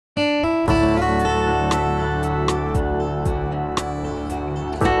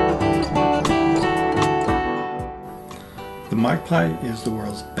MagPi is the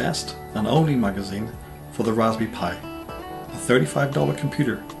world's best and only magazine for the Raspberry Pi, a $35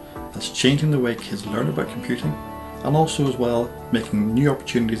 computer that's changing the way kids learn about computing and also as well making new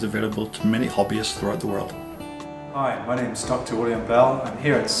opportunities available to many hobbyists throughout the world. Hi, my name is Dr. William Bell. I'm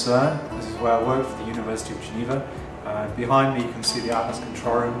here at CERN. This is where I work for the University of Geneva. Behind me you can see the Atlas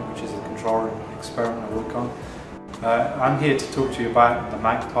control room, which is a control room experiment I work on. I'm here to talk to you about the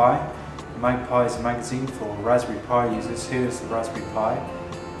MagPi. MagPi is a magazine for Raspberry Pi users. Here's the Raspberry Pi.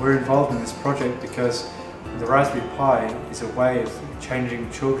 We're involved in this project because the Raspberry Pi is a way of changing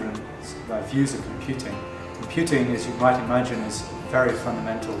children's views of computing. Computing, as you might imagine, is very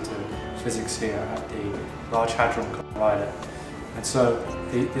fundamental to physics here at the Large Hadron Collider. And so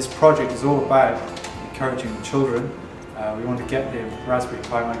this project is all about encouraging children. We want to get the Raspberry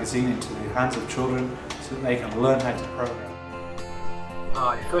Pi magazine into the hands of children so that they can learn how to program.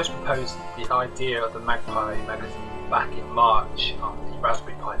 I first proposed the idea of the MagPi magazine back in March on the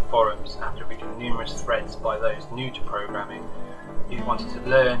Raspberry Pi forums after reading numerous threads by those new to programming who wanted to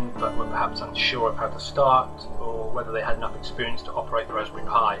learn but were perhaps unsure of how to start or whether they had enough experience to operate the Raspberry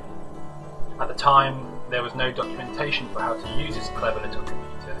Pi. At the time, there was no documentation for how to use this clever little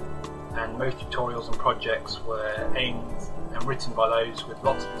computer, and most tutorials and projects were aimed and written by those with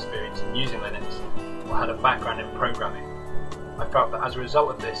lots of experience in using Linux or had a background in programming. I felt that as a result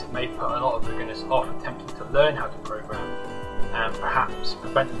of this, it may put a lot of beginners off attempting to learn how to program and perhaps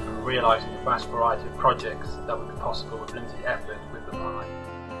prevent them from realising the vast variety of projects that would be possible with limited effort with the Pi.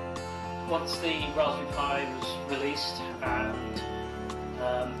 Once the Raspberry Pi was released and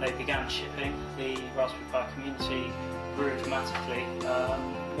they began shipping, the Raspberry Pi community grew dramatically.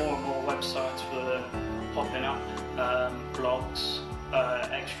 More and more websites were popping up, blogs,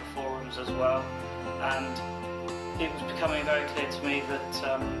 extra forums as well, and it was becoming very clear to me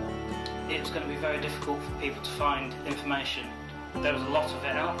that it was going to be very difficult for people to find information. There was a lot of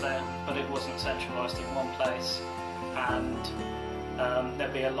it out there, but it wasn't centralised in one place, and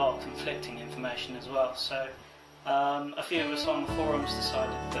there'd be a lot of conflicting information as well. So a few of us on the forums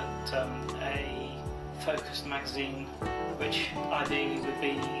decided that a focused magazine, which ideally would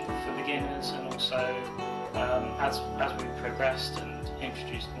be for beginners and also as we progressed and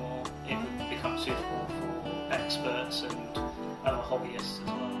introduced more, it would become suitable for experts and other hobbyists as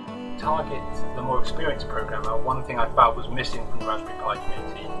well. To target the more experienced programmer, one thing I felt was missing from the Raspberry Pi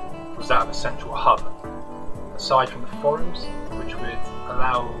community was that of a central hub. Aside from the forums, which would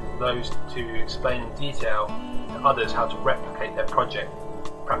allow those to explain in detail to others how to replicate their project,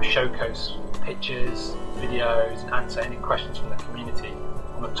 perhaps showcase pictures, videos, and answer any questions from the community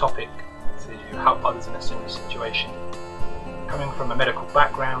on the topic to help others in a similar situation. Coming from a medical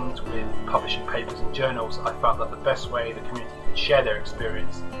background with publishing papers in journals, I felt that the best way the community could share their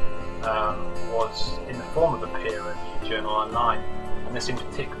experience was in the form of a peer-reviewed journal online, and this seemed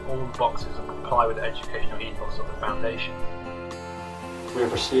to tick all the boxes and comply with the educational ethos of the foundation. We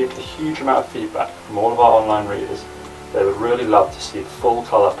have received a huge amount of feedback from all of our online readers. They would really love to see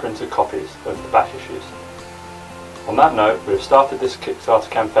full-colour printed copies of the back issues. On that note, we have started this Kickstarter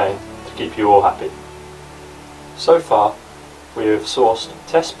campaign to keep you all happy. So far, we have sourced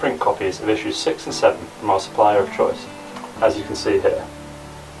test print copies of issues 6 and 7 from our supplier of choice, as you can see here,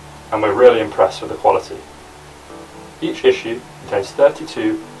 and we're really impressed with the quality. Each issue contains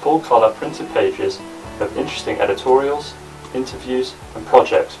 32 full-colour printed pages of interesting editorials, interviews and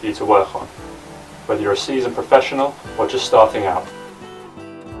projects for you to work on, whether you're a seasoned professional or just starting out.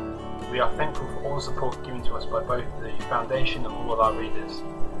 We are thankful for all the support given to us by both the Foundation and all of our readers.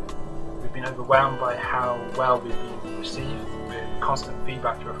 We've been overwhelmed by how well we've been received, with constant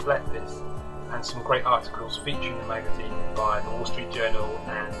feedback to reflect this, and some great articles featuring the magazine by the Wall Street Journal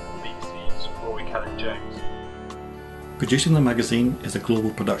and the BBC's Rory Callan-Jones. Producing the magazine is a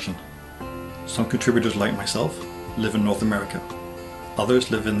global production. Some contributors like myself live in North America,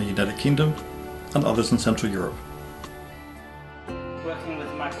 others live in the United Kingdom, and others in Central Europe. Working with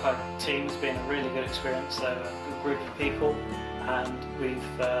the MagPi team has been a really good experience. They're a good group of people and we've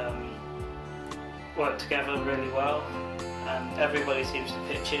worked together really well, and everybody seems to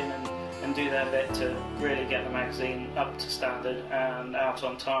pitch in and do their bit to really get the magazine up to standard and out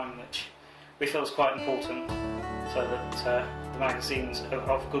on time, which we feel is quite important so that the magazine's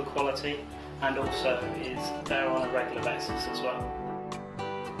of good quality and also is there on a regular basis as well.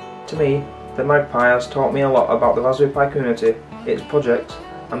 To me, the MagPi has taught me a lot about the Raspberry Pi community, its projects,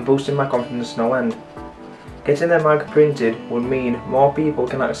 and boosting my confidence to no end. Getting their mag printed would mean more people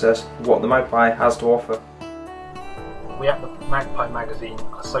can access what the MagPi has to offer. We at the MagPi magazine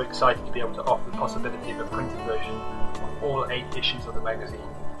are so excited to be able to offer the possibility of a printed version of all 8 issues of the magazine,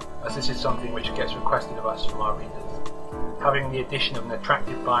 as this is something which gets requested of us from our readers. Having the addition of an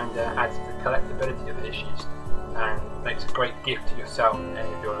attractive binder adds to the collectability of the issues and makes a great gift to yourself and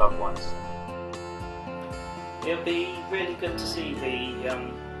any of your loved ones. It'll be really good to see the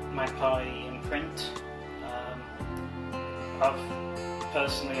MagPi in print. I've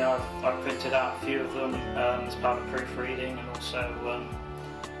printed out a few of them as part of proofreading and also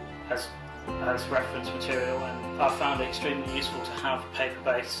as reference material, and I found it extremely useful to have a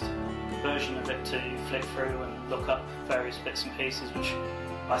paper-based version of it to flick through and look up various bits and pieces which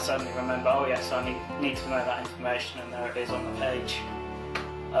I suddenly remember, oh yes, I need to know that information, and there it is on the page.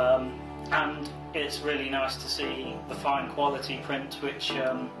 And it's really nice to see the fine quality print which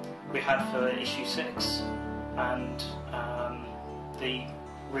we had for issue 6 and the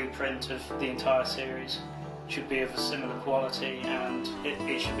reprint of the entire series should be of a similar quality, and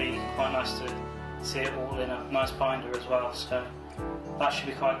it should be quite nice to see it all in a nice binder as well, so that should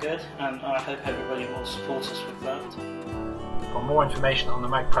be quite good, and I hope everybody will support us with that. For more information on the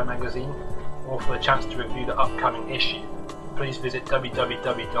MagPi magazine, or for the chance to review the upcoming issue, please visit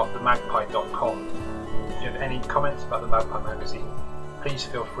www.themagpi.com. If you have any comments about the MagPi magazine, please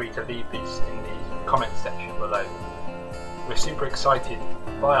feel free to leave these in the comments section below. We're super excited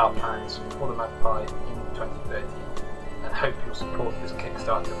by our plans for the MagPi in 2013 and hope you'll support this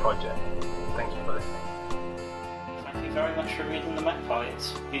Kickstarter project. Thank you for listening. Thank you very much for reading the MagPi.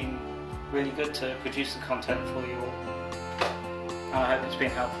 It's been really good to produce the content for you all, and I hope it's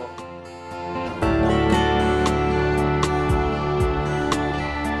been helpful.